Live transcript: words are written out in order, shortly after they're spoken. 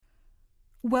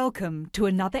Welcome to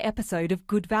another episode of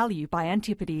Good Value by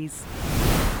Antipodes.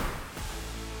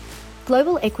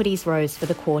 Global equities rose for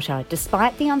the quarter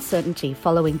despite the uncertainty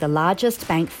following the largest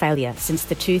bank failure since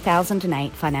the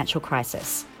 2008 financial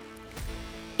crisis.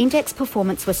 Index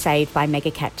performance was saved by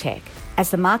mega-cap tech, as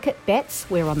the market bets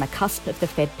we're on the cusp of the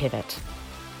Fed pivot.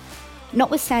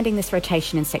 Notwithstanding this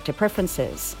rotation in sector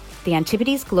preferences, the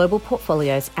Antipodes global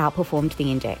portfolios outperformed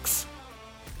the index.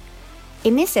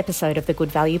 In this episode of the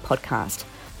Good Value podcast,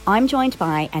 I'm joined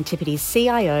by Antipodes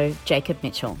CIO Jacob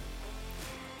Mitchell.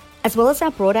 As well as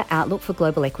our broader outlook for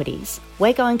global equities,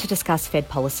 we're going to discuss Fed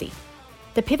policy.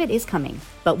 The pivot is coming,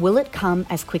 but will it come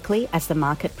as quickly as the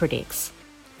market predicts?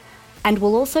 And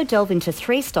we'll also delve into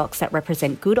 3 stocks that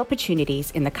represent good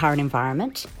opportunities in the current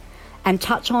environment and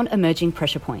touch on emerging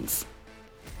pressure points.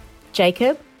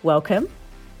 Jacob, welcome.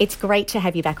 It's great to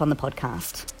have you back on the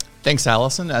podcast. Thanks,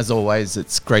 Alison. As always,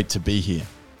 it's great to be here.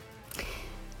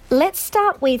 Let's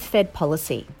start with Fed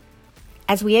policy.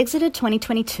 As we exited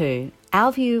 2022,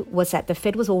 our view was that the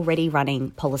Fed was already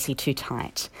running policy too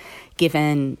tight,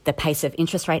 given the pace of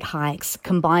interest rate hikes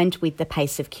combined with the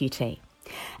pace of QT.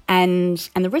 And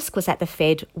the risk was that the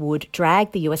Fed would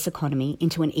drag the US economy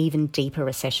into an even deeper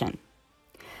recession.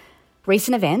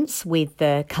 Recent events with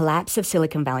the collapse of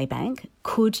Silicon Valley Bank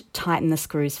could tighten the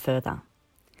screws further.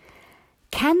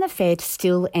 Can the Fed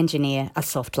still engineer a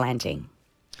soft landing?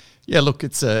 Yeah, look,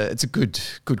 it's a good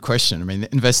question. I mean,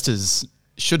 investors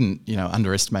shouldn't,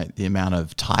 underestimate the amount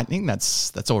of tightening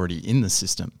that's already in the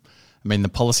system. I mean, the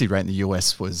policy rate in the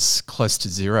US was close to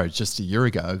zero just a year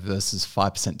ago versus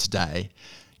 5% today.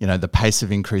 The pace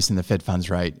of increase in the Fed funds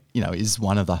rate, is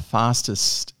one of the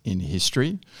fastest in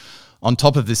history. On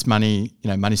top of this, money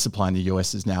supply in the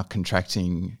US is now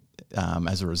contracting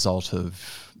as a result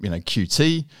of,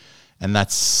 QT, and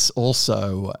that's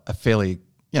also a fairly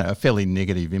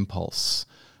negative impulse.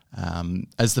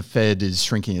 As the Fed is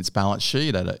shrinking its balance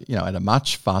sheet at a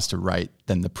much faster rate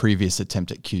than the previous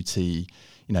attempt at QT,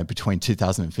 between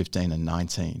 2015 and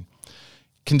 19.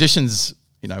 Conditions,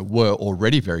 were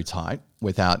already very tight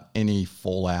without any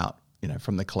fallout,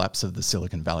 from the collapse of the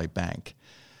Silicon Valley Bank.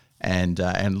 And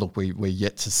look, we're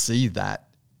yet to see that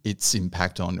its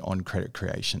impact on credit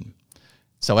creation.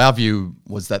 So our view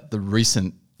was that the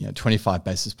recent 25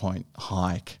 basis point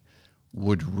hike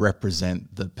would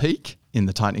represent the peak in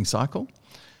the tightening cycle.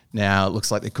 Now, it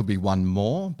looks like there could be one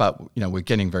more, but we're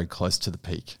getting very close to the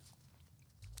peak.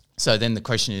 So then the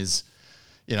question is,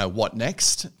 what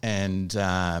next? And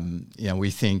we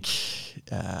think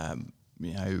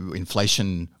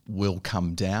inflation will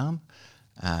come down,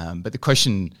 but the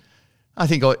question I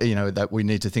think that we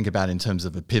need to think about in terms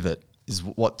of a pivot is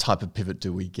what type of pivot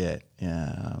do we get?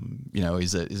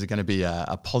 Is it going to be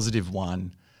a positive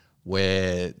one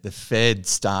where the Fed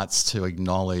starts to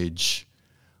acknowledge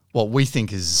what we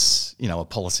think is a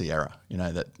policy error?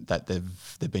 That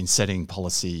they've been setting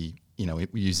policy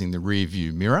using the rear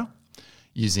view mirror,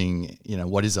 using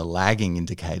what is a lagging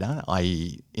indicator,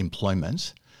 i.e.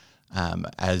 employment,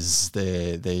 as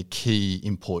their key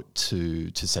input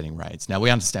to setting rates. Now,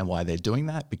 we understand why they're doing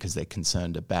that, because they're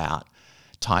concerned about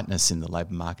tightness in the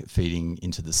labour market feeding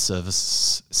into the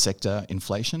service sector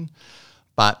inflation.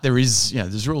 But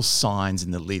there's real signs in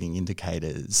the leading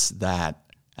indicators that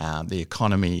the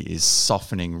economy is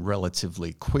softening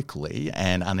relatively quickly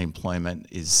and unemployment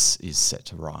is set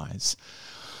to rise.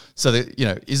 So,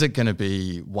 is it going to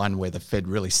be one where the Fed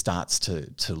really starts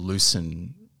to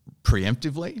loosen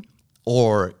preemptively?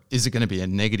 Or is it going to be a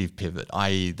negative pivot,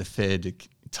 i.e. the Fed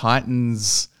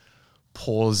tightens,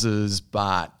 pauses,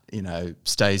 but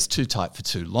stays too tight for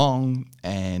too long,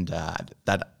 and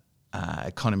that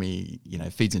economy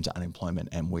feeds into unemployment,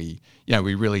 and we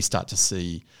really start to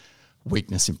see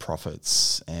weakness in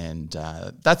profits, and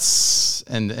it's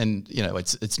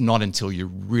not until you're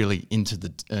really into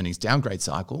the earnings downgrade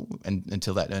cycle, and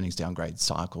until that earnings downgrade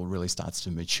cycle really starts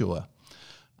to mature,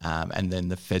 and then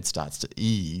the Fed starts to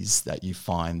ease, that you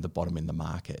find the bottom in the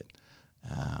market.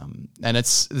 And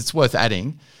it's worth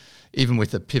adding, even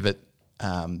with a pivot,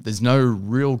 there's no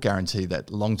real guarantee that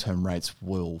long-term rates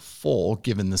will fall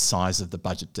given the size of the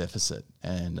budget deficit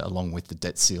and along with the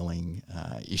debt ceiling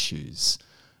issues.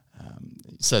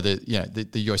 So the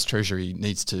US Treasury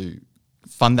needs to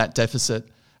fund that deficit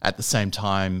at the same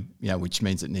time, which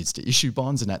means it needs to issue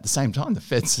bonds, and at the same time the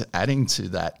Fed's adding to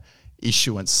that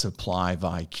issuance supply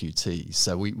via QT.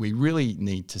 So we really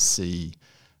need to see,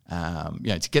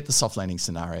 to get the soft landing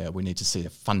scenario, we need to see a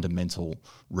fundamental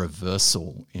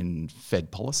reversal in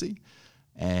Fed policy,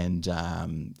 and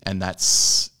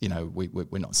that's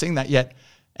we're not seeing that yet.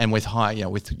 And with high,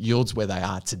 with yields where they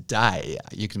are today,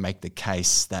 you can make the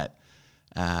case that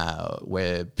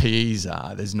where PEs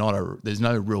are, there's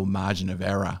no real margin of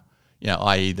error.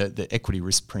 I.e. the equity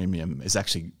risk premium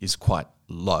is quite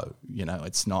low.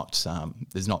 It's not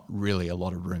there's not really a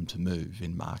lot of room to move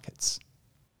in markets.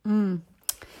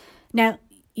 Now,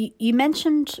 you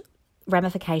mentioned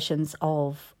ramifications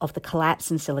of the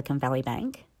collapse in Silicon Valley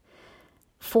Bank.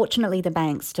 Fortunately, the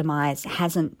bank's demise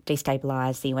hasn't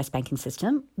destabilised the US banking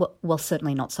system. Well,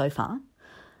 certainly not so far.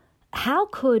 How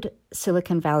could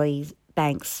Silicon Valley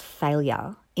Bank's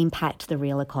failure impact the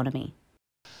real economy?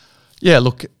 Yeah,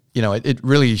 look, it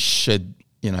really shone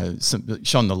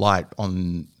the light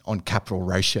on capital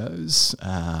ratios.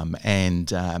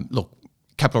 Look,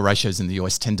 capital ratios in the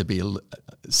US tend to be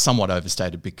somewhat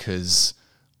overstated because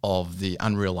of the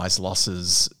unrealised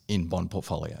losses in bond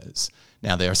portfolios.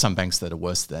 Now, there are some banks that are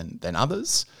worse than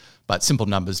others, but simple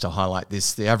numbers to highlight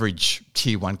this: the average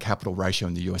Tier 1 capital ratio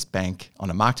in the US bank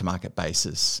on a mark-to-market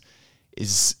basis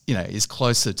is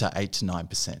closer to 8 to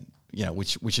 9%,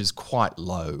 which is quite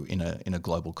low in a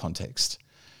global context.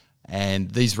 And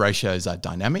these ratios are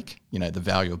dynamic. The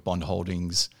value of bond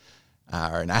holdings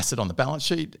are an asset on the balance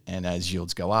sheet, and as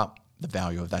yields go up, the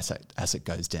value of that asset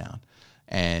goes down,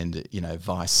 and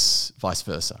vice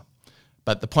versa.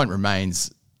 But the point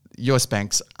remains, US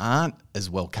banks aren't as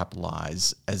well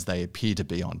capitalised as they appear to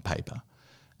be on paper.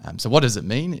 So what does it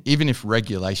mean? Even if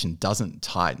regulation doesn't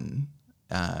tighten,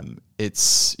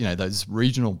 it's those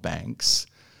regional banks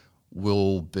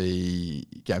will be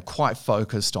quite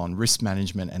focused on risk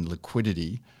management and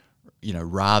liquidity,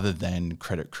 rather than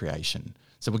credit creation.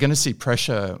 So we're going to see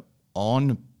pressure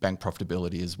on bank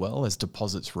profitability as well as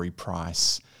deposits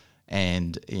reprice,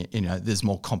 and there's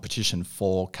more competition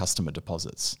for customer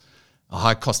deposits. A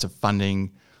high cost of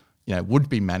funding, would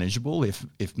be manageable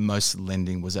if most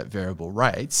lending was at variable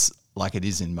rates, like it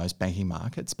is in most banking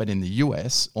markets. But in the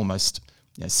US, almost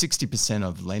 60%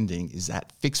 of lending is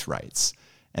at fixed rates,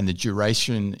 and the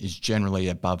duration is generally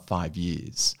above 5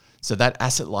 years. So that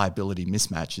asset liability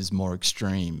mismatch is more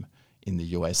extreme in the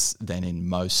US than in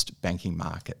most banking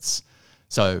markets.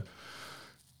 So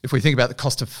if we think about the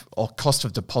cost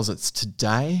of deposits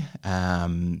today,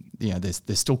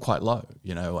 they're still quite low.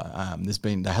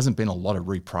 There hasn't been a lot of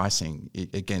repricing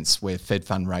against where Fed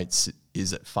fund rates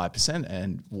is at 5%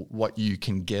 and what you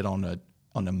can get on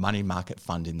a money market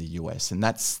fund in the US, and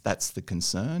that's the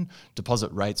concern.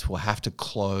 Deposit rates will have to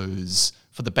close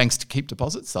for the banks to keep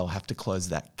deposits. They'll have to close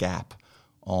that gap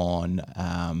on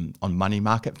money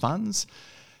market funds.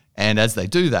 And as they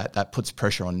do that, that puts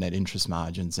pressure on net interest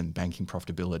margins and banking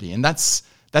profitability. And that's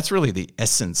really the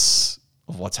essence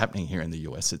of what's happening here in the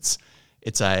US.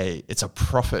 It's a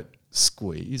profit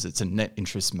squeeze. It's a net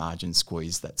interest margin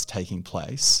squeeze that's taking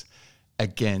place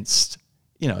against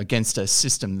a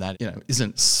system that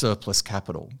isn't surplus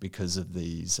capital because of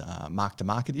these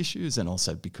mark-to-market issues, and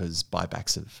also because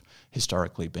buybacks have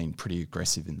historically been pretty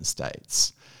aggressive in the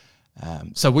States.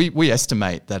 So we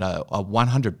estimate that a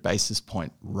 100 basis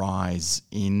point rise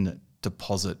in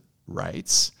deposit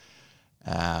rates,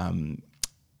 from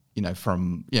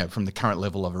the current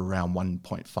level of around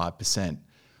 1.5%,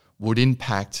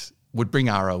 would bring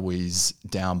ROEs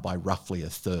down by roughly a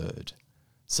third.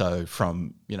 So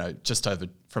from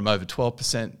over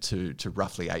 12% to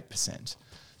roughly 8%.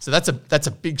 So that's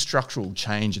a big structural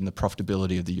change in the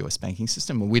profitability of the US banking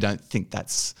system, and we don't think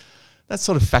that's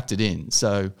sort of factored in.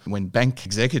 So when bank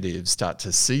executives start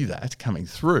to see that coming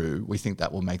through, we think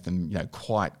that will make them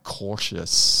quite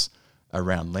cautious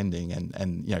around lending,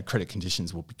 and credit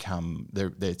conditions will become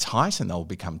they're tight, and they'll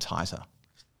become tighter.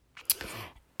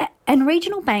 And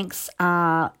regional banks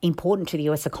are important to the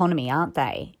US economy, aren't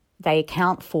they? They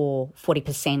account for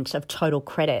 40% of total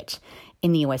credit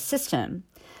in the US system.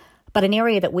 But an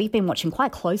area that we've been watching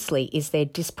quite closely is their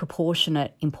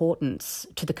disproportionate importance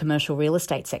to the commercial real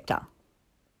estate sector.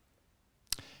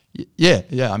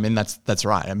 Yeah. I mean, that's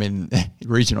right. I mean,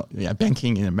 regional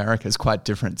banking in America is quite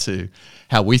different to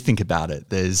how we think about it.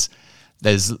 It's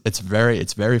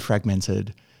very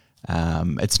fragmented.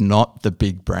 It's not the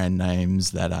big brand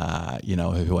names that are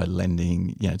who are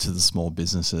lending to the small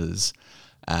businesses.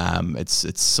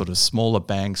 It's sort of smaller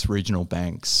banks, regional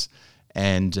banks.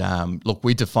 And look,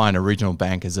 we define a regional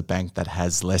bank as a bank that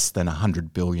has less than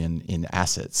 100 billion in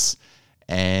assets.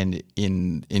 And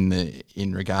in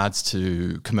regards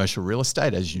to commercial real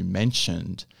estate, as you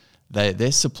mentioned,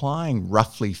 they're supplying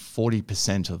roughly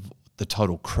 40% of the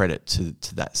total credit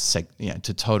to that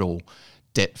to total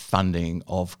debt funding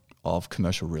of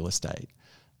commercial real estate,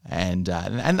 and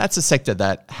that's a sector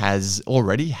that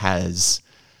already has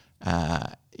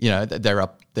there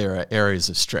are areas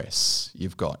of stress.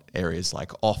 You've got areas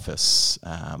like office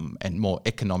and more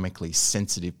economically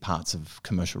sensitive parts of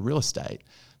commercial real estate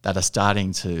that are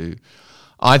starting to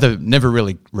either never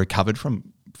really recovered from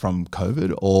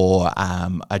COVID or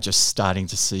are just starting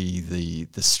to see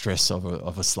the stress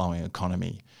of a slowing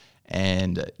economy.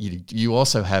 And you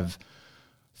also have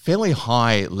fairly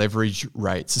high leverage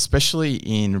rates, especially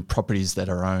in properties that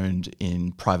are owned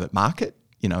in private market,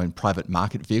 in private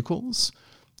market vehicles,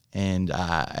 and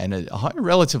a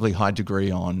relatively high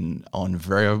degree on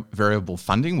variable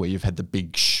funding, where you've had the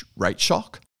big rate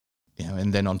shock.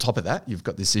 And then on top of that, you've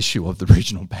got this issue of the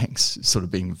regional banks sort of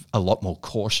being a lot more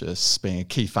cautious, being a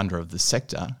key funder of the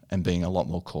sector and being a lot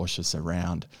more cautious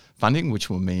around funding, which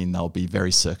will mean they'll be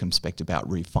very circumspect about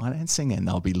refinancing, and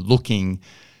they'll be looking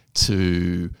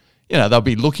for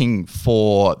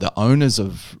the owners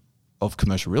of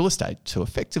commercial real estate to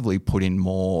effectively put in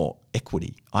more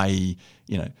equity, i.e.,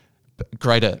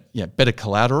 better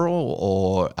collateral,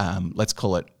 or let's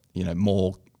call it, a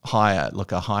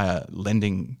higher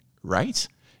lending rate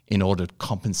in order to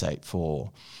compensate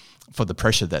for the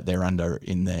pressure that they're under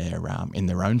in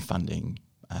their own funding.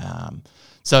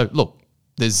 So look,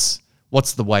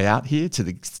 what's the way out here to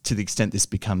the extent this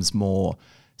becomes more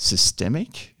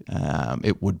systemic?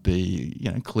 It would be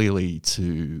clearly it's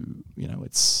to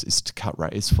cut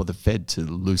rates, for the Fed to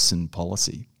loosen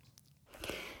policy.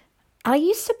 Are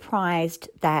you surprised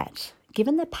that,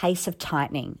 given the pace of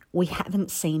tightening, we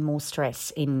haven't seen more stress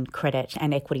in credit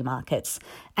and equity markets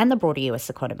and the broader US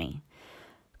economy?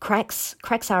 Cracks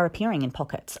are appearing in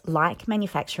pockets like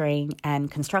manufacturing and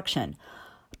construction,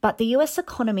 but the US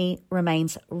economy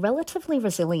remains relatively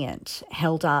resilient,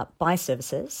 held up by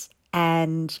services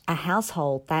and a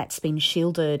household that's been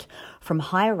shielded from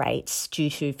higher rates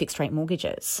due to fixed rate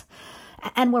mortgages.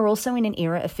 And we're also in an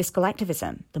era of fiscal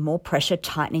activism. The more pressure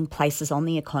tightening places on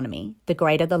the economy, the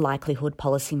greater the likelihood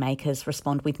policymakers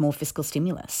respond with more fiscal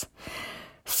stimulus.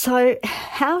 So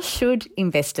how should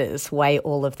investors weigh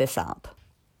all of this up?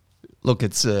 Look,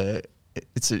 it's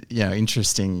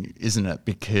interesting, isn't it?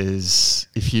 Because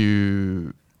if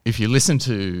you listen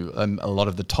to a lot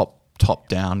of the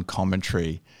top-down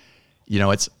commentary,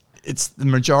 it's the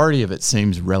majority of it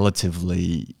seems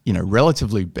relatively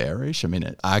bearish. I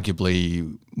mean,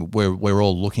 arguably we're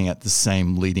all looking at the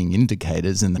same leading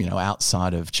indicators, and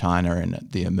outside of China and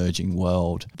the emerging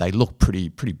world, they look pretty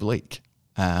bleak.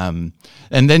 And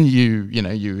then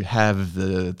you have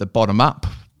the bottom up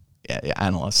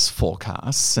analysts'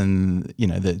 forecasts, and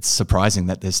it's surprising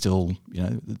that there's still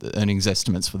the earnings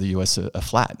estimates for the US are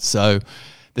flat. So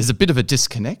there's a bit of a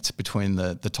disconnect between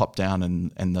the top down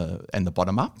and the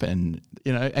bottom up, and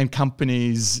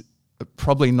companies are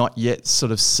probably not yet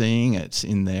sort of seeing it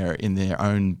in their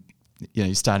own,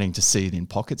 starting to see it in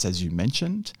pockets, as you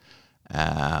mentioned,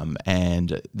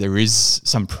 and there is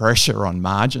some pressure on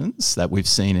margins that we've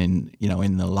seen in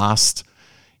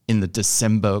the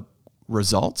December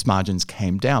results. Margins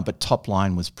came down, but top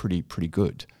line was pretty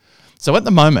good. So at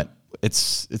the moment,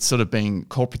 it's sort of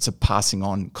corporates are passing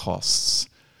on costs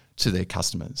to their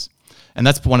customers, and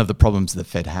that's one of the problems the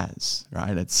Fed has,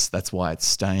 right? That's why it's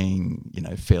staying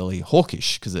fairly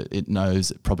hawkish, because it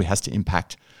knows it probably has to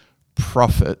impact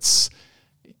profits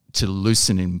to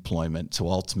loosen employment, to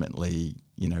ultimately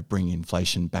bring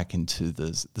inflation back into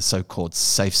the so-called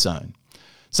safe zone.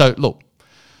 So look,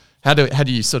 how do you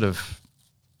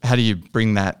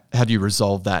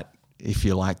resolve that, if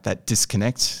you like, that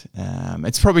disconnect?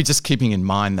 It's probably just keeping in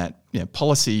mind that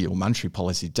policy, or monetary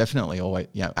policy, definitely always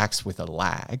acts with a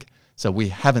lag. So we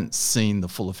haven't seen the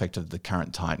full effect of the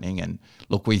current tightening, and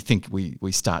look, we think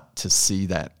we start to see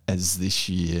that as this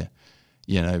year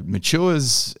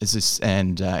matures,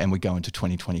 and we go into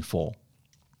 2024.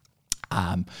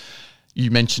 You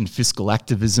mentioned fiscal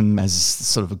activism as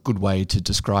sort of a good way to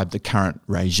describe the current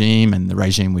regime, and the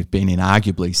regime we've been in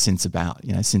arguably since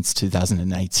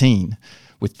 2018,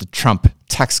 with the Trump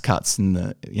tax cuts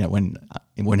and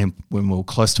when we were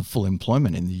close to full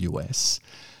employment in the US.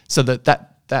 So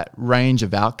that range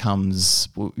of outcomes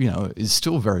is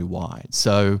still very wide.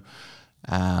 So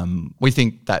we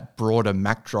think that broader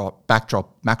macro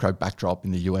backdrop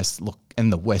in the US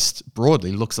and the West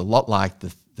broadly looks a lot like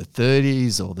the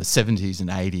 30s or the 70s and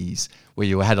 80s, where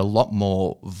you had a lot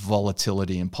more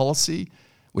volatility in policy,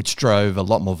 which drove a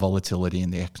lot more volatility in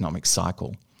the economic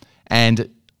cycle. And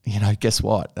guess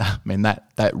what? I mean,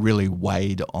 that really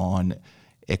weighed on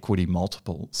equity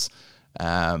multiples.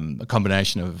 A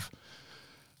combination of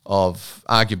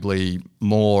arguably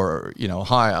more,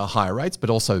 higher rates, but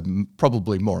also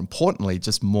probably more importantly,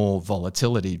 just more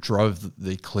volatility drove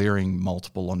the clearing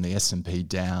multiple on the S&P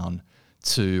down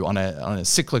on a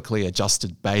cyclically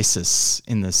adjusted basis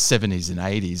in the 70s and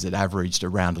 80s, it averaged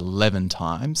around 11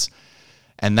 times.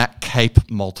 And that CAPE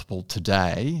multiple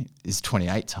today is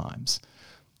 28 times.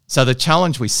 So the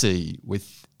challenge we see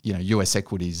with US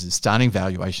equities is starting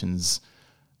valuations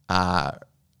are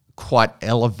quite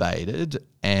elevated,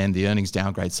 and the earnings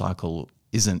downgrade cycle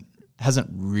hasn't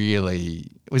really.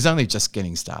 It was only just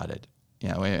getting started,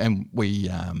 and we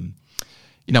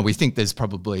think there's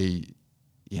probably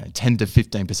 10 to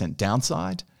 15%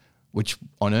 downside, which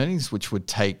on earnings, which would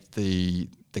take the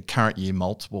current year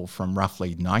multiple from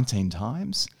roughly 19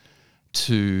 times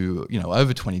to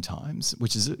over 20 times,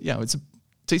 which is it's a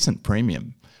decent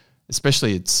premium,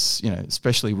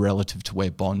 especially relative to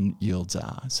where bond yields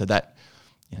are. So that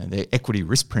their equity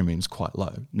risk premium is quite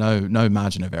low, no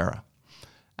margin of error.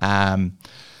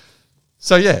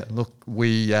 So yeah, look,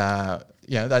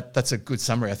 that's a good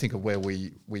summary, I think, of where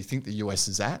we think the US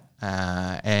is at,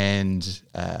 and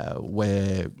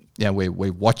we're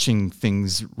watching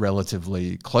things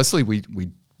relatively closely.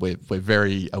 We're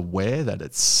very aware that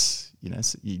it's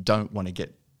you don't want to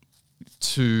get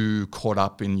too caught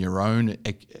up in your own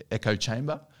echo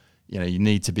chamber. You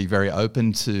need to be very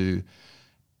open to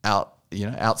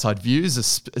outside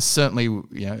views. Certainly,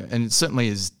 and certainly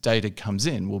as data comes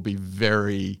in, we'll be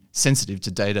very sensitive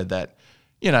to data that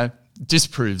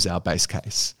disproves our base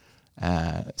case.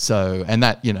 And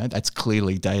that that's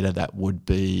clearly data that would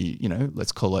be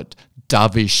let's call it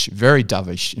dovish, very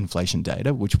dovish inflation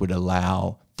data, which would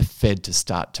allow the Fed to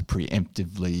start to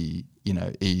preemptively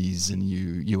ease, and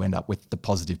you end up with the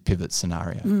positive pivot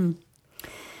scenario.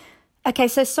 Okay,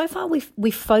 so far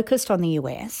we've focused on the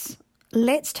US.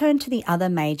 Let's turn to the other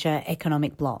major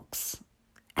economic blocs.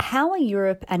 How are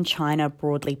Europe and China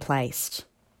broadly placed?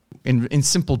 In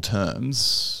simple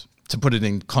terms, to put it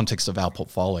in context of our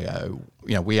portfolio,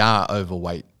 we are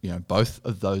overweight, both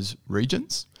of those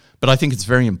regions. But I think it's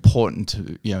very important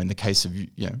to, in the case of,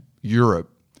 Europe,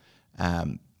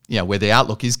 where the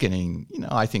outlook is getting,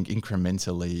 I think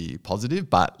incrementally positive,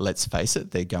 but let's face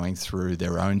it, they're going through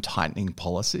their own tightening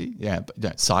policy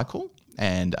cycle,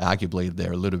 and arguably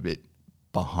they're a little bit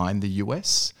behind the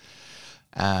US.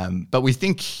 But we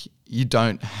think you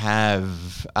don't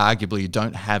have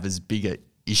as big an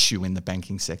issue in the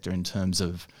banking sector in terms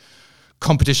of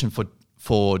competition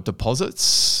for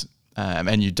deposits,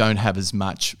 and you don't have as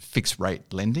much fixed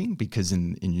rate lending, because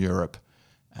in Europe,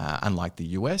 unlike the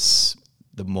US,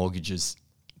 the mortgages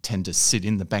tend to sit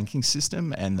in the banking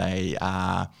system, and they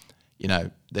are,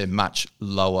 they're much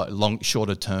lower,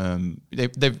 shorter term.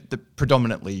 They're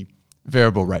predominantly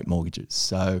variable rate mortgages.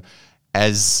 So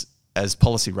as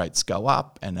policy rates go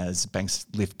up and as banks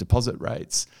lift deposit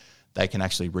rates, they can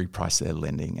actually reprice their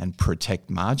lending and protect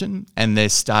margin, and their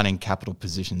starting capital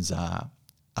positions are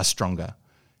stronger,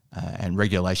 and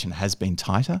regulation has been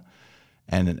tighter,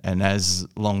 and as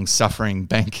long-suffering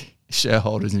bank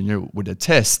shareholders in Europe would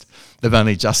attest, they've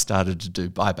only just started to do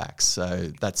buybacks.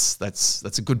 So that's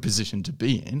a good position to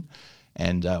be in,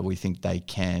 and we think they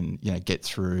can get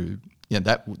through.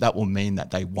 That will mean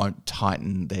that they won't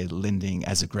tighten their lending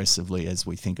as aggressively as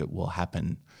we think it will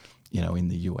happen, in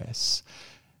the US.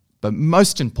 But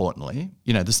most importantly,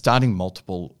 the starting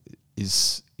multiple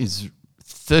is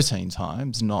 13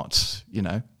 times, not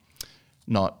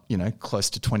close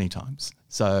to 20 times.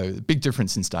 So big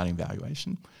difference in starting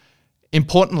valuation.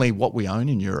 Importantly, what we own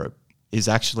in Europe is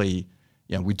actually,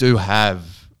 we do have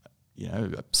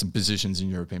some positions in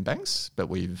European banks, but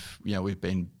we've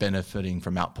been benefiting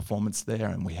from outperformance there,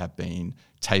 and we have been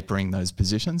tapering those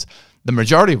positions. The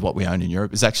majority of what we own in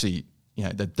Europe is actually,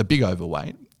 the big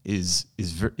overweight is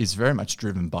very much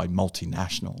driven by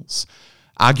multinationals.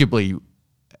 Arguably,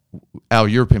 our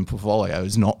European portfolio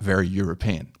is not very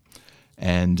European,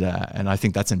 and I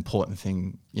think that's an important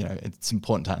thing. It's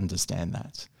important to understand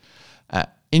that.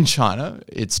 In China,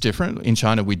 it's different. In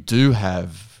China, we do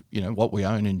have what we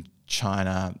own in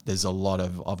China. There's a lot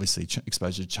of obviously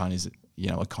exposure to Chinese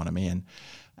economy,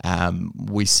 and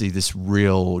we see this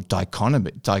real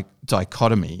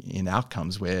dichotomy in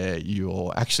outcomes where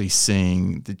you're actually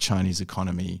seeing the Chinese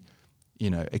economy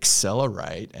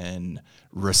accelerate and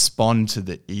respond to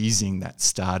the easing that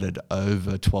started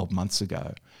over 12 months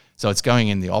ago. So it's going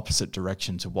in the opposite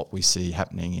direction to what we see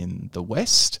happening in the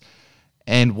West.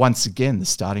 And once again, the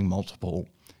starting multiple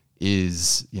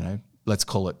is, let's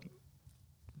call it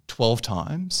 12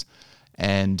 times,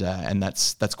 and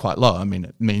that's quite low. I mean,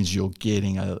 it means you're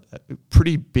getting a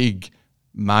pretty big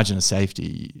margin of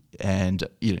safety, and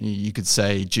you could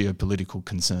say geopolitical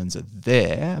concerns are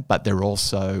there, but they're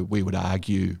also, we would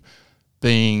argue,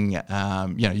 being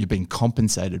you're being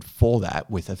compensated for that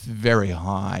with a very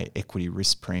high equity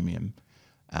risk premium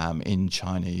in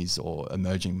Chinese or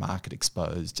emerging market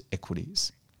exposed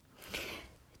equities.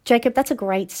 Jacob, that's a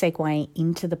great segue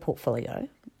into the portfolio.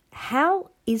 How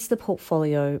is the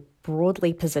portfolio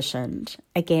broadly positioned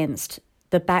against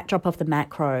the backdrop of the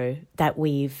macro that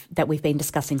we've been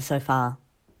discussing so far?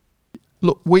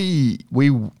 Look, we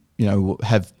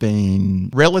have been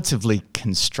relatively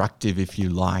constructive, if you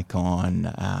like,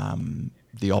 on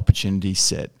the opportunity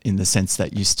set, in the sense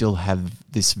that you still have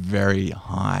this very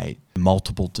high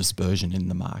multiple dispersion in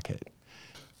the market.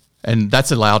 And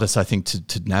that's allowed us, I think,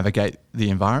 to navigate the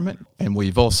environment. And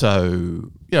we've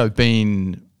also,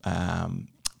 been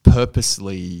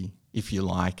purposely, if you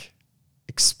like,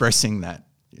 expressing that,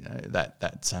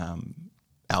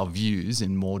 our views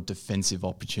in more defensive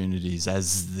opportunities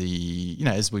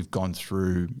as we've gone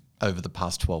through over the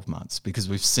past 12 months, because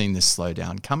we've seen this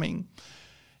slowdown coming.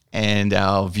 And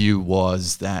our view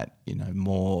was that,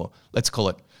 more, let's call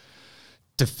it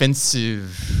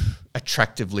defensive,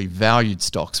 attractively valued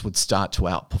stocks would start to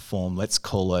outperform, let's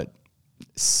call it,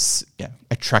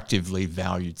 attractively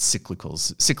valued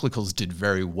cyclicals. Cyclicals did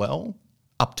very well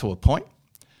up to a point,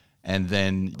 and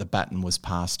then the baton was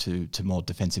passed to more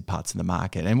defensive parts of the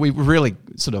market. And we really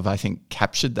sort of, I think,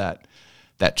 captured that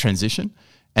transition.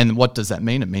 And what does that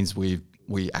mean? It means we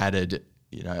added,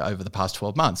 over the past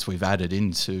 12 months, we've added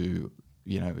into,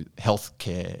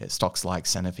 healthcare stocks like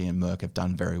Sanofi and Merck have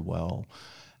done very well.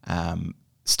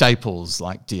 Staples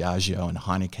like Diageo and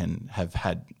Heineken have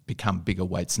become bigger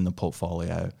weights in the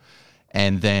portfolio.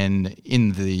 And then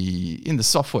in the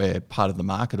software part of the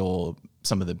market, or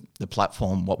some of the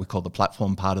platform, what we call the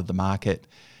platform part of the market,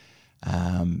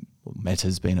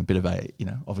 Meta's been a bit of a,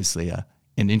 obviously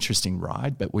an interesting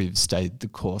ride, but we've stayed the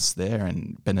course there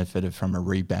and benefited from a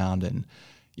rebound and,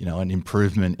 an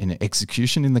improvement in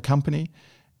execution in the company.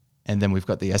 And then we've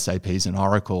got the SAPs and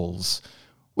Oracles,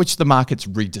 which the market's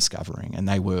rediscovering, and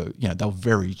they were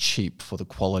very cheap for the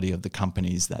quality of the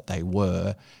companies that they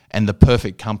were, and the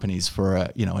perfect companies for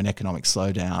an economic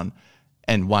slowdown,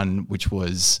 and one which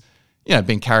was,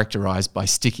 being characterized by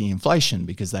sticky inflation,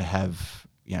 because they have,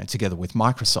 together with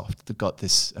Microsoft, they've got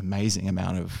this amazing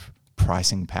amount of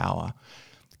pricing power,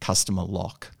 customer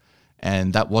lock,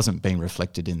 and that wasn't being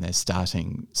reflected in their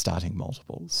starting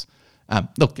multiples.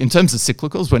 Look, in terms of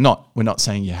cyclicals, we're not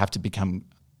saying you have to become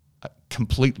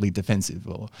completely defensive,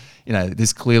 or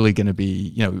there's clearly going to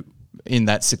be in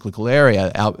that cyclical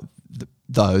area.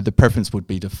 Though the preference would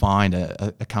be to find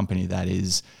a company that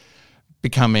is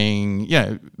becoming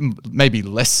maybe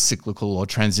less cyclical, or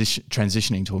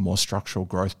transitioning to a more structural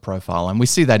growth profile. And we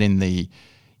see that in the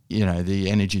the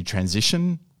energy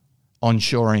transition,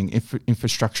 onshoring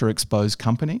infrastructure exposed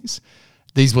companies.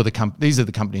 These are the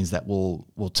companies that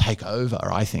will take over,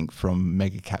 I think, from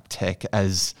mega cap tech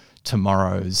as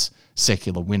tomorrow's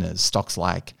secular winners. Stocks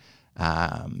like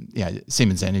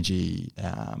Siemens Energy.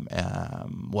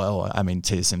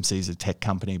 TSMC is a tech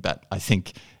company, but I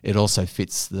think it also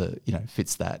fits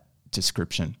that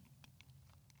description.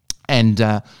 And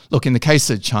look, in the case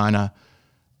of China,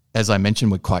 as I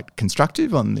mentioned, we're quite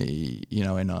constructive on the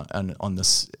on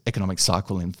this economic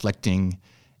cycle inflecting.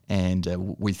 And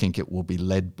we think it will be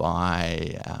led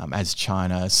by, as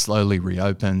China slowly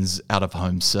reopens,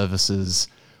 out-of-home services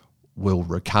will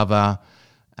recover.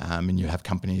 And you have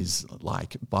companies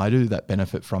like Baidu that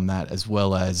benefit from that, as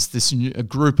well as a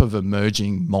group of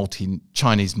emerging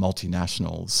Chinese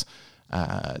multinationals,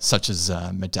 such as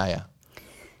Midea.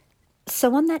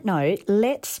 So on that note,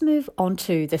 let's move on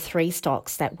to the three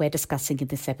stocks that we're discussing in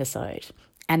this episode.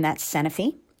 And that's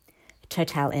Sanofi,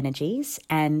 TotalEnergies,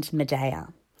 and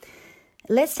Midea.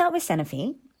 Let's start with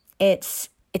Sanofi. It's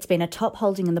been a top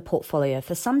holding in the portfolio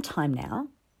for some time now.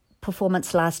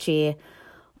 Performance last year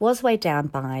was weighed down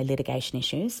by litigation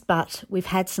issues, but we've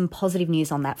had some positive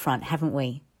news on that front, haven't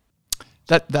we?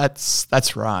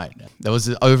 That's right. There was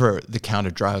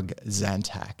over-the-counter drug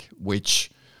Zantac,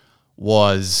 which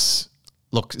was,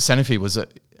 look, Sanofi was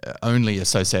only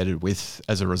associated with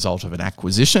as a result of an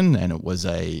acquisition, and it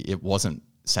wasn't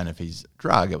Sanofi's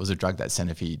drug. It was a drug that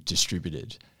Sanofi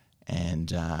distributed, and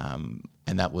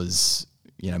that was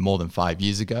more than 5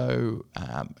 years ago,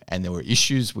 and there were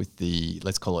issues with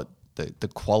let's call it the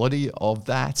quality of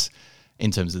that,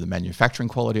 in terms of the manufacturing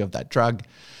quality of that drug.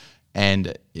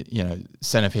 And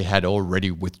Sanofi had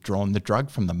already withdrawn the drug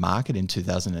from the market in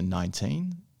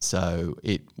 2019, so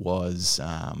it was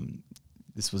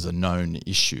this was a known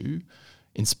issue.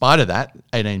 In spite of that,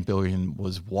 18 billion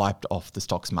was wiped off the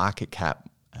stock's market cap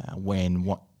when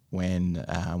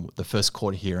the first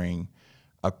court hearing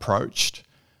approached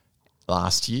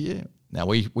last year. Now,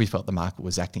 we felt the market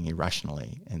was acting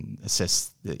irrationally and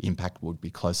assessed the impact would be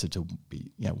closer to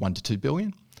 1 to 2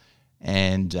 billion.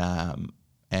 and a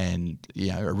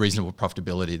reasonable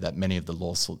profitability that many of the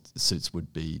lawsuits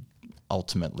would be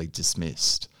ultimately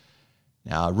dismissed.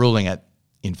 Now, a ruling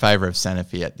in favour of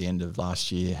Sanofi at the end of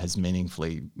last year has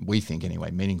meaningfully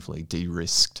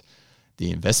de-risked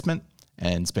the investment,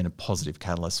 and it's been a positive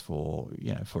catalyst for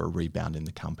a rebound in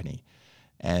the company,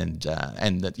 and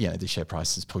that the share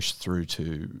price has pushed through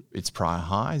to its prior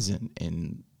highs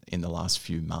in the last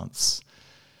few months.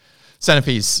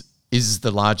 Sanofi is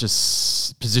the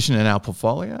largest position in our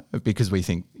portfolio because we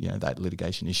think that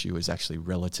litigation issue is actually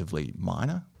relatively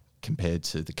minor compared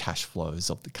to the cash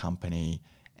flows of the company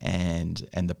and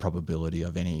the probability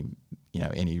of any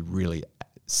really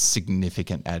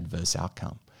significant adverse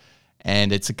outcome.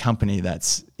 And it's a company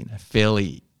that's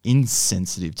fairly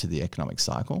insensitive to the economic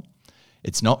cycle.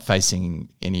 It's not facing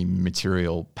any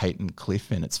material patent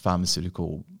cliff in its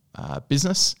pharmaceutical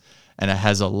business, and it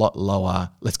has a lot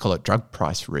lower, let's call it drug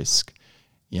price risk,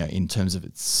 in terms of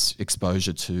its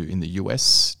exposure to in the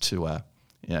US to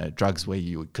drugs where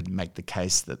you could make the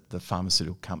case that the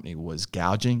pharmaceutical company was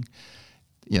gouging.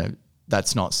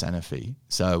 That's not Sanofi.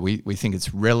 So we think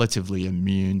it's relatively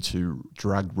immune to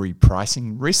drug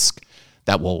repricing risk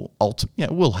that will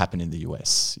happen in the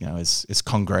US. As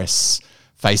Congress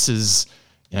faces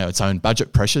its own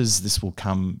budget pressures, this will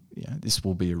come. This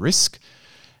will be a risk,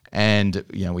 and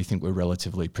we think we're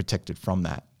relatively protected from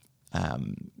that.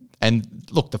 And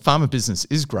look, the pharma business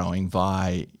is growing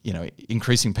by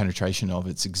increasing penetration of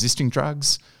its existing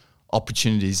drugs,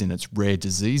 opportunities in its rare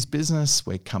disease business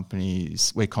where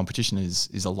competition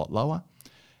is a lot lower,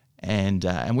 and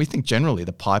we think generally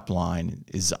the pipeline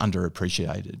is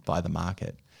underappreciated by the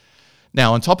market.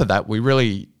 Now, on top of that, we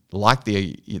really like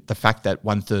the fact that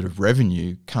 1/3 of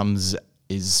revenue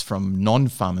is from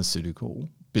non-pharmaceutical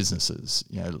businesses,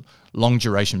 long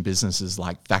duration businesses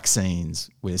like vaccines,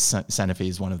 where Sanofi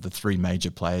is one of the 3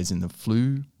 major players in the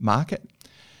flu market,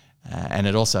 and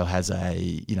it also has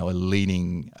a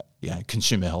leading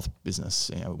consumer health business,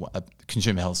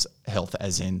 consumer health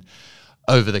as in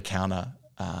over the counter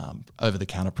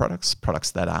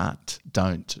products that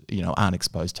aren't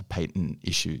exposed to patent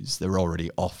issues. They're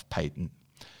already off patent,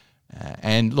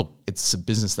 and look, it's a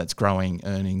business that's growing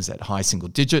earnings at high single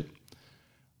digit,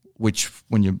 which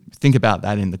when you think about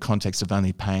that in the context of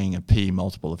only paying a PE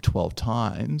multiple of 12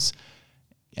 times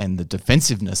and the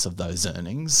defensiveness of those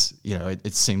earnings,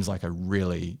 it seems like a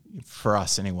really, for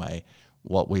us anyway,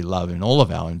 what we love in all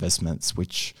of our investments,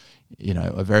 which,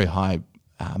 a very high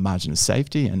margin of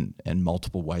safety and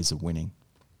multiple ways of winning.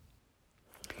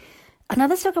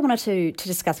 Another stock I wanted to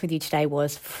discuss with you today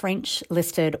was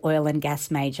French-listed oil and gas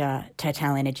major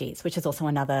TotalEnergies, which is also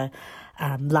another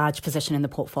large position in the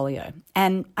portfolio.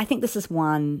 And I think this is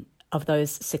one of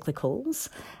those cyclicals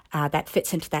that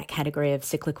fits into that category of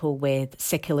cyclical with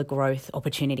secular growth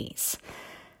opportunities.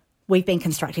 We've been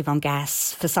constructive on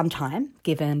gas for some time,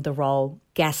 given the role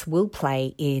gas will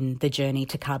play in the journey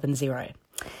to carbon zero.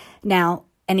 Now,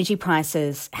 energy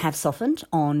prices have softened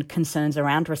on concerns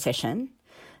around recession,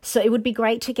 so it would be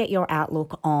great to get your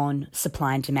outlook on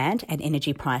supply and demand and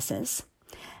energy prices.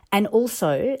 And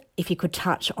also, if you could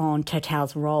touch on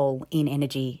Total's role in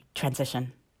energy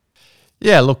transition.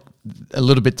 Yeah, look, a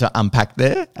little bit to unpack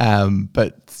there,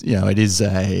 but it is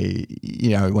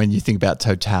when you think about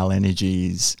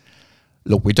TotalEnergies,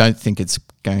 look, we don't think it's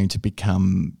going to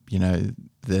become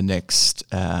the next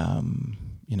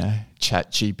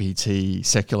ChatGPT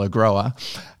secular grower,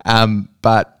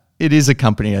 but it is a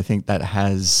company I think that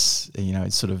has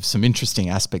sort of some interesting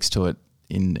aspects to it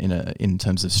in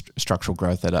terms of structural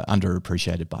growth that are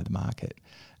underappreciated by the market.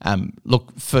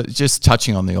 Look, for just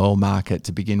touching on the oil market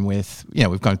to begin with,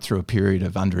 we've gone through a period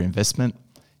of underinvestment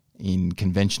in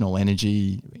conventional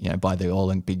energy, by the oil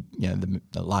and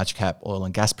the large cap oil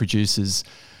and gas producers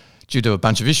due to a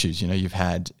bunch of issues. You've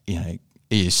had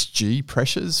ESG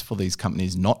pressures for these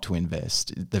companies not to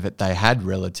invest. They had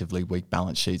relatively weak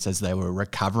balance sheets as they were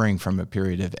recovering from a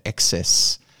period of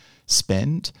excess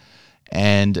spend,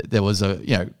 and there was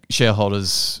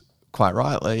shareholders quite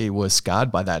rightly were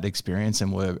scarred by that experience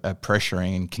and were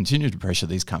pressuring and continue to pressure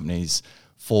these companies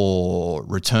for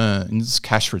returns,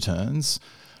 cash returns,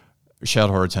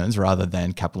 shareholder returns rather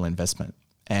than capital investment.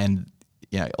 And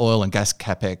oil and gas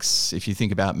capex, if you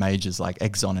think about majors like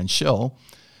Exxon and Shell,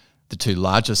 the 2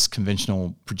 largest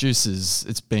conventional producers,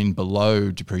 it's been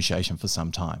below depreciation for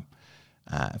some time.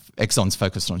 Exxon's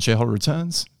focused on shareholder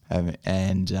returns,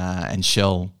 and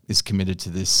Shell is committed to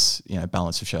this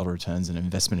balance of shareholder returns and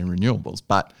investment in renewables.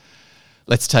 But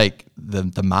let's take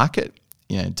the market,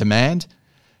 demand.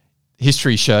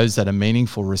 History shows that a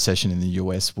meaningful recession in the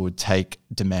US would take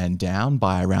demand down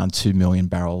by around 2 million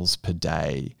barrels per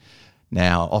day.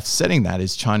 Now, offsetting that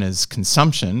is China's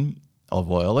consumption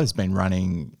of oil has been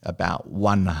running about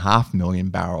 1.5 million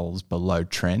barrels below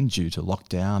trend due to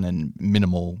lockdown and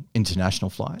minimal international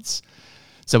flights.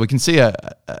 So we can see a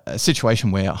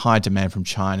situation where high demand from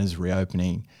China's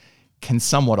reopening can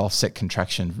somewhat offset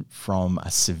contraction from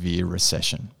a severe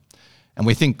recession. And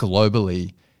we think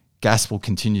globally, gas will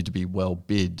continue to be well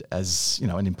bid as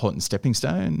an important stepping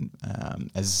stone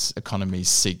as economies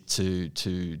seek to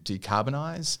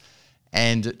decarbonise.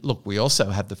 And look, we also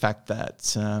have the fact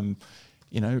that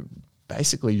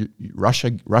basically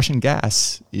Russian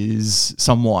gas is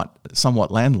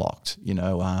somewhat landlocked.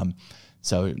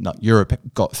 So Europe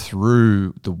got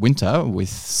through the winter with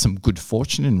some good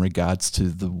fortune in regards to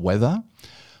the weather,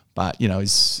 but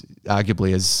as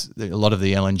arguably as a lot of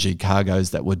the LNG cargoes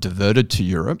that were diverted to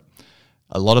Europe,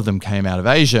 a lot of them came out of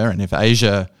Asia, and if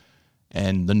Asia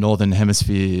and the Northern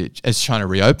Hemisphere, as China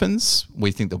reopens,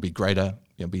 we think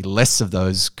there'll be less of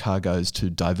those cargoes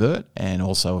to divert, and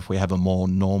also if we have a more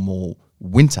normal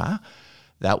winter,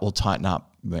 that will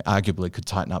arguably could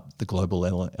tighten up the global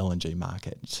LNG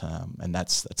market, and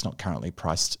that's not currently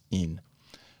priced in.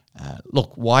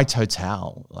 Look, why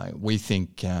Total? We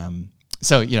think in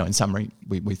summary,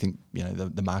 we think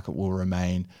the market will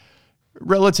remain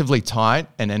relatively tight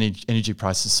and energy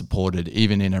prices supported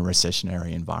even in a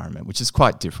recessionary environment, which is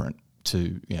quite different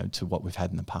to what we've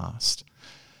had in the past.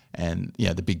 And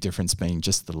the big difference being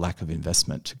just the lack of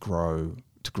investment to grow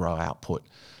output.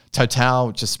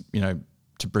 Total, just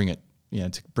to bring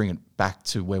it back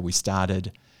to where we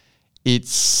started,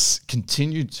 it's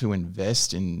continued to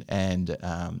invest in, and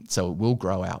so it will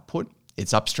grow output.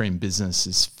 Its upstream business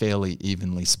is fairly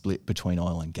evenly split between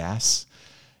oil and gas,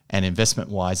 and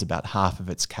investment-wise, about half of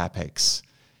its capex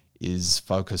is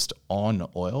focused on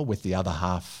oil, with the other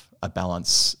half a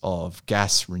balance of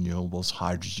gas, renewables,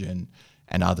 hydrogen,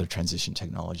 and other transition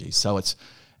technologies. So it's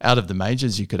out of the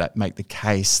majors, you could make the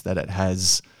case that it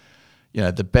has,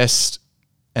 the best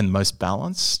and most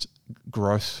balanced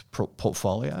growth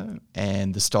portfolio,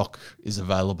 and the stock is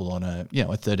available on a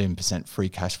 13% free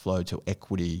cash flow to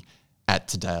equity at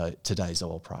today's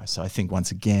oil price. So I think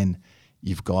once again,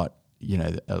 you've got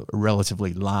a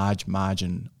relatively large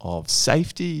margin of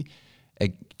safety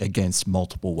against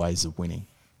multiple ways of winning.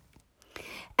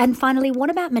 And finally,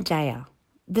 what about Midea?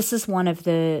 This is one of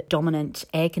the dominant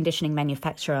air conditioning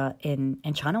manufacturer in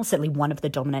China, or certainly one of the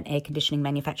dominant air conditioning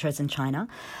manufacturers in China,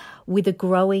 with a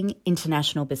growing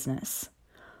international business.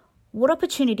 What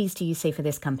opportunities do you see for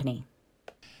this company?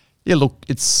 Yeah, look,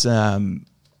 it's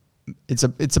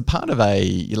a part of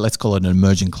let's call it an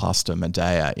emerging cluster,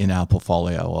 Midea, in our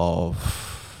portfolio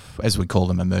of, as we call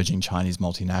them, emerging Chinese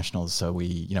multinationals. So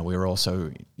we're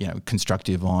also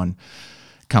constructive on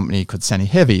a company called Sany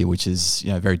Heavy, which is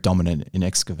very dominant in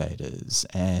excavators,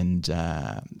 and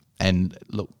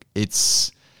look,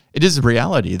 it is a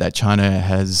reality that China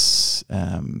has,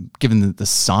 given the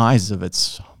size of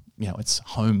its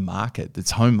home market.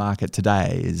 Its home market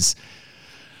today is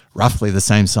roughly the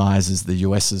same size as the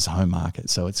US's home market.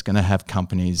 So it's going to have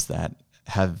companies that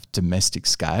have domestic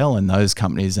scale, and those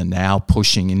companies are now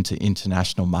pushing into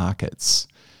international markets.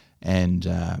 And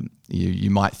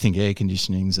you might think air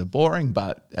conditionings are boring,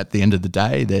 but at the end of the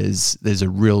day, there's a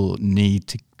real need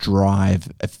to drive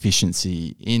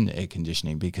efficiency in air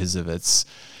conditioning because of its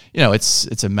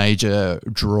a major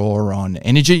draw on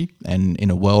energy, and in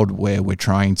a world where we're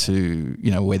trying to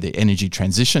where the energy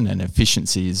transition and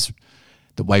efficiency is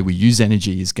the way we use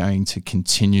energy is going to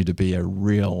continue to be a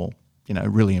really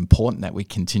important that we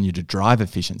continue to drive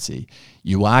efficiency.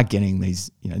 You are getting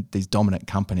these dominant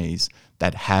companies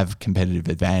that have competitive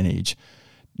advantage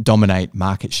dominate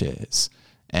market shares,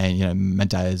 and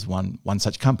Midea is one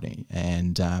such company.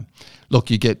 And look,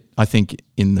 you get, I think,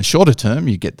 in the shorter term,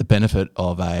 you get the benefit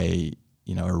of a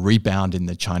rebound in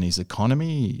the Chinese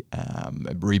economy,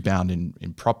 a rebound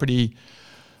in property,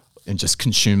 and just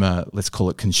consumer, let's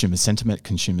call it consumer sentiment,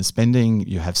 consumer spending.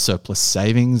 You have surplus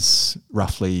savings,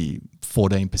 roughly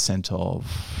 14%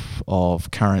 of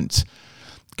current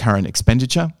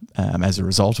expenditure as a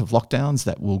result of lockdowns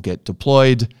that will get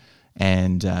deployed.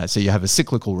 And so you have a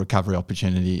cyclical recovery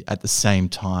opportunity at the same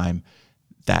time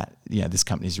that this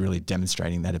company is really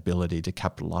demonstrating that ability to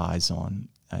capitalize on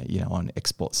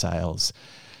export sales.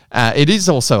 It is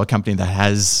also a company that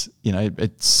has,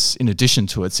 it's in addition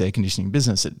to its air conditioning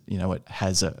business, it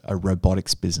has a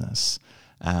robotics business,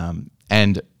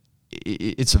 and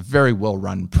it's a very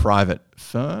well-run private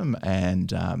firm,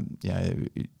 and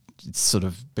it's sort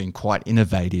of been quite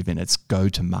innovative in its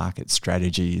go-to-market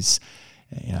strategies.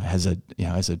 Has a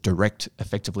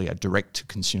effectively a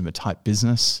direct-to-consumer type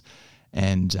business,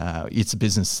 And it's a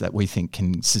business that we think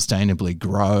can sustainably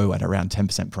grow at around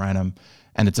 10% per annum,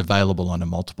 and it's available on a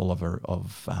multiple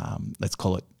of let's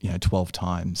call it 12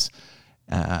 times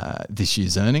this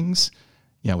year's earnings,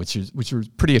 which is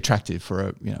pretty attractive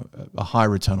for a high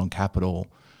return on capital,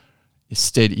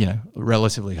 steady,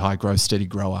 relatively high growth, steady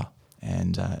grower,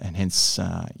 and hence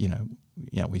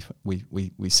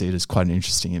we see it as quite an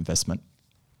interesting investment.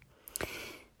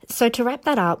 So to wrap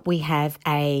that up, we have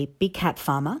a big cap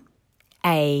pharma,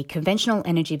 a conventional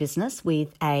energy business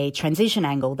with a transition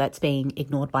angle that's being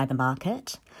ignored by the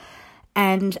market,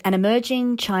 and an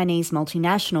emerging Chinese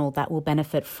multinational that will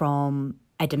benefit from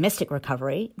a domestic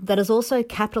recovery that is also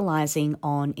capitalising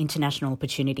on international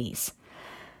opportunities.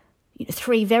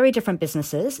 3 very different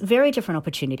businesses, very different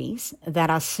opportunities that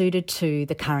are suited to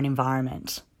the current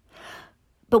environment.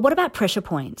 But what about pressure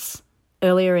points?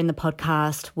 Earlier in the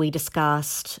podcast, we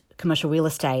discussed commercial real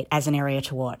estate as an area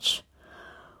to watch.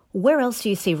 Where else do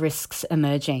you see risks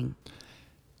emerging?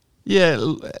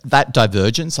 Yeah, that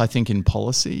divergence, I think, in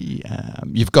policy,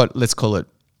 you've got, let's call it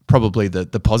probably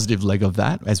the positive leg of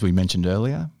that, as we mentioned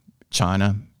earlier.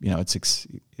 China, it's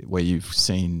where you've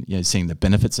seen, seeing the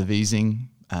benefits of easing.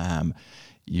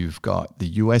 You've got the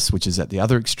US, which is at the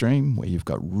other extreme, where you've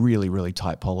got really, really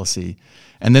tight policy.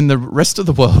 And then the rest of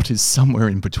the world is somewhere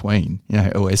in between,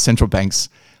 where central banks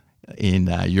in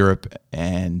Europe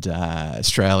and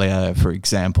Australia, for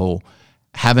example,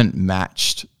 haven't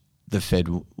matched the Fed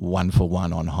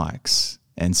 1-for-1 on hikes.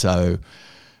 And so,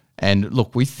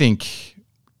 look, we think,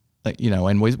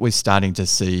 and we're starting to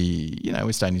see,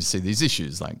 these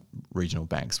issues like regional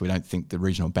banks. We don't think the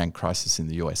regional bank crisis in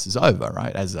the US is over,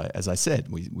 right? As I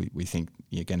said, we think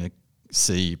you're going to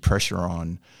see pressure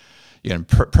on,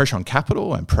 pressure on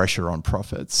capital and pressure on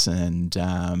profits, and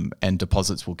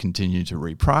deposits will continue to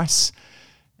reprice.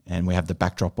 And we have the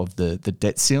backdrop of the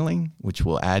debt ceiling, which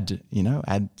will add to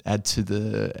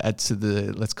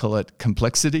the let's call it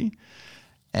complexity.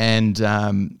 And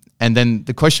then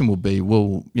the question will be,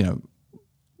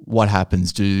 what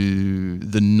happens? Do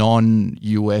the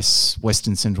non-US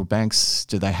Western central banks,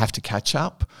 do they have to catch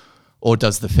up, or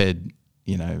does the Fed,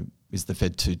 is the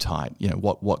Fed too tight?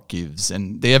 What gives?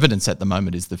 And the evidence at the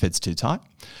moment is the Fed's too tight.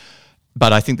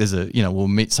 But I think there's we'll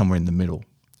meet somewhere in the middle.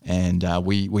 And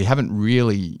we haven't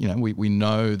really, we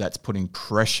know that's putting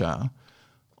pressure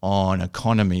on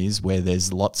economies where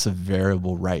there's lots of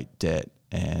variable rate debt.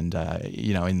 And,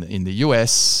 in the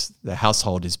US, the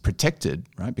household is protected,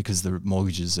 right, because the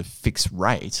mortgages are fixed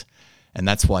rate. And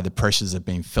that's why the pressures are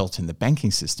being felt in the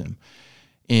banking system.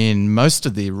 In most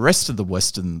of the rest of the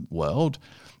Western world,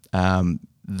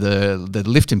 the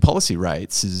lift in policy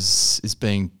rates is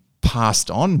being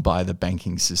passed on by the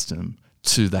banking system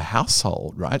to the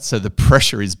household, right? So the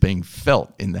pressure is being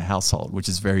felt in the household, which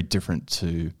is very different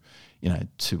to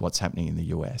what's happening in the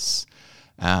US.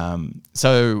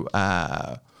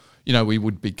 We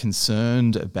would be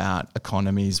concerned about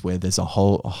economies where there's a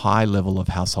high level of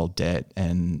household debt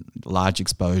and large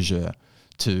exposure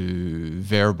to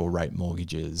variable rate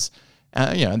mortgages.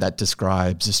 That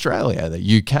describes Australia,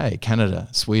 the UK, Canada,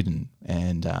 Sweden,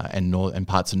 and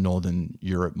parts of Northern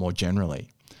Europe more generally.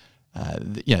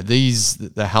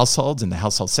 The households and the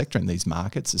household sector in these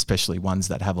markets, especially ones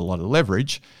that have a lot of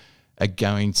leverage, are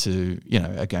going to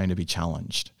be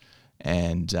challenged.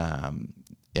 And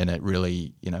it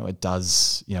really, it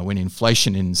does, when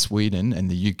inflation in Sweden and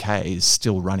the UK is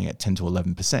still running at 10 to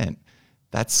 11%,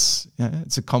 that's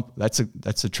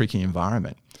a tricky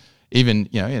environment. Even,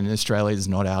 and Australia is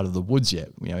not out of the woods yet.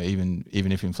 Even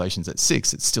if inflation's at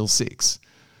 6, it's still 6.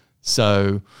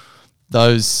 So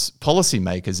those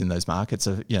policymakers in those markets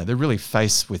are, they're really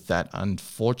faced with that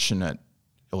unfortunate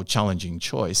or challenging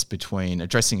choice between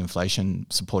addressing inflation,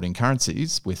 supporting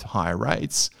currencies with higher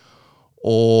rates,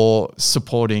 or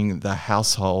supporting the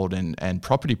household and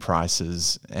property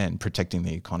prices and protecting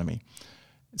the economy.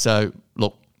 So,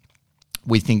 look,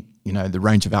 we think, the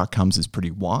range of outcomes is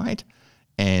pretty wide,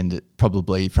 and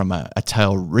probably from a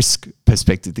tail risk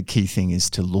perspective, the key thing is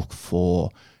to look for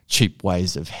cheap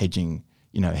ways of hedging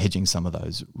some of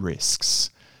those risks.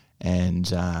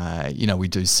 And, we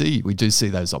do see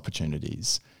those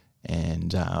opportunities.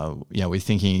 And, we're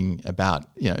thinking about,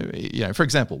 for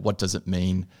example, what does it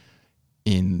mean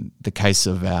in the case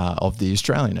of the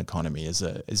Australian economy as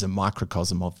a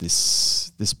microcosm of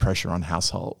this pressure on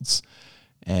households,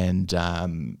 and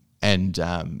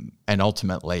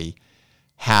ultimately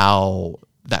how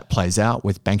that plays out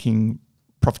with banking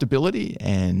profitability.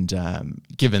 And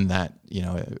given that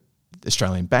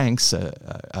Australian banks are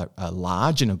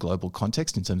large in a global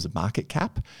context in terms of market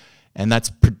cap, and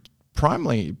that's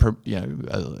primarily,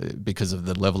 because of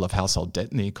the level of household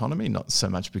debt in the economy, not so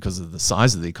much because of the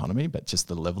size of the economy, but just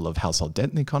the level of household debt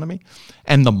in the economy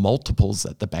and the multiples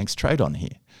that the banks trade on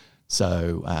here.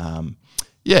 So,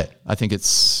 I think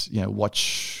it's,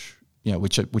 which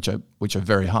are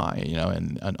very high,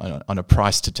 and on a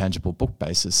price to tangible book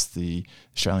basis, the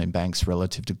Australian banks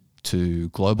relative to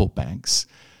global banks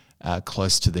are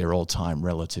close to their all-time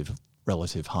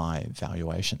relative high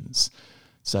valuations.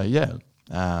 So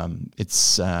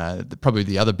it's probably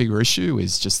the other bigger issue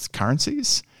is just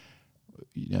currencies.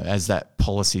 As that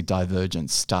policy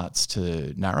divergence starts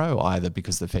to narrow, either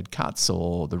because the Fed cuts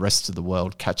or the rest of the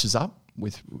world catches up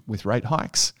with rate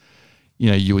hikes,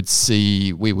 we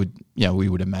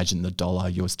would imagine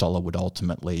the US dollar would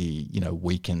ultimately,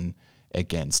 weaken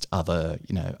against other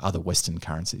Western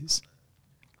currencies.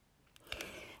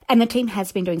 And the team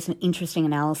has been doing some interesting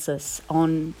analysis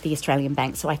on the Australian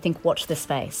banks, so I think watch the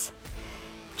space.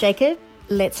 Jacob,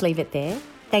 let's leave it there.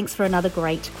 Thanks for another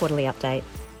great quarterly update.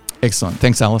 Excellent.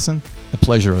 Thanks, Alison. A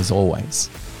pleasure as always.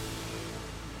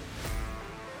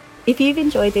 If you've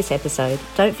enjoyed this episode,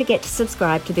 don't forget to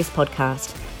subscribe to this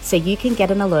podcast so you can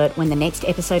get an alert when the next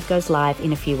episode goes live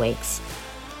in a few weeks.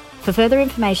 For further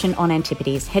information on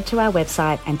Antipodes, head to our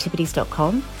website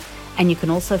antipodes.com, and you can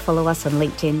also follow us on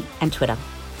LinkedIn and Twitter.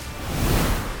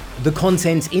 The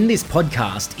content in this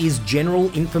podcast is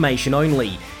general information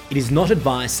only. It is not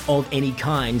advice of any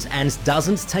kind and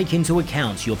doesn't take into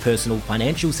account your personal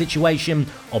financial situation,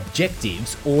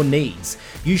 objectives, or needs.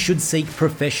 You should seek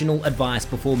professional advice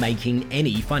before making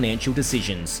any financial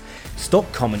decisions.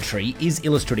 Stock commentary is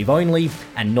illustrative only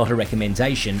and not a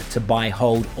recommendation to buy,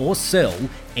 hold, or sell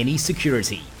any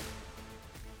security.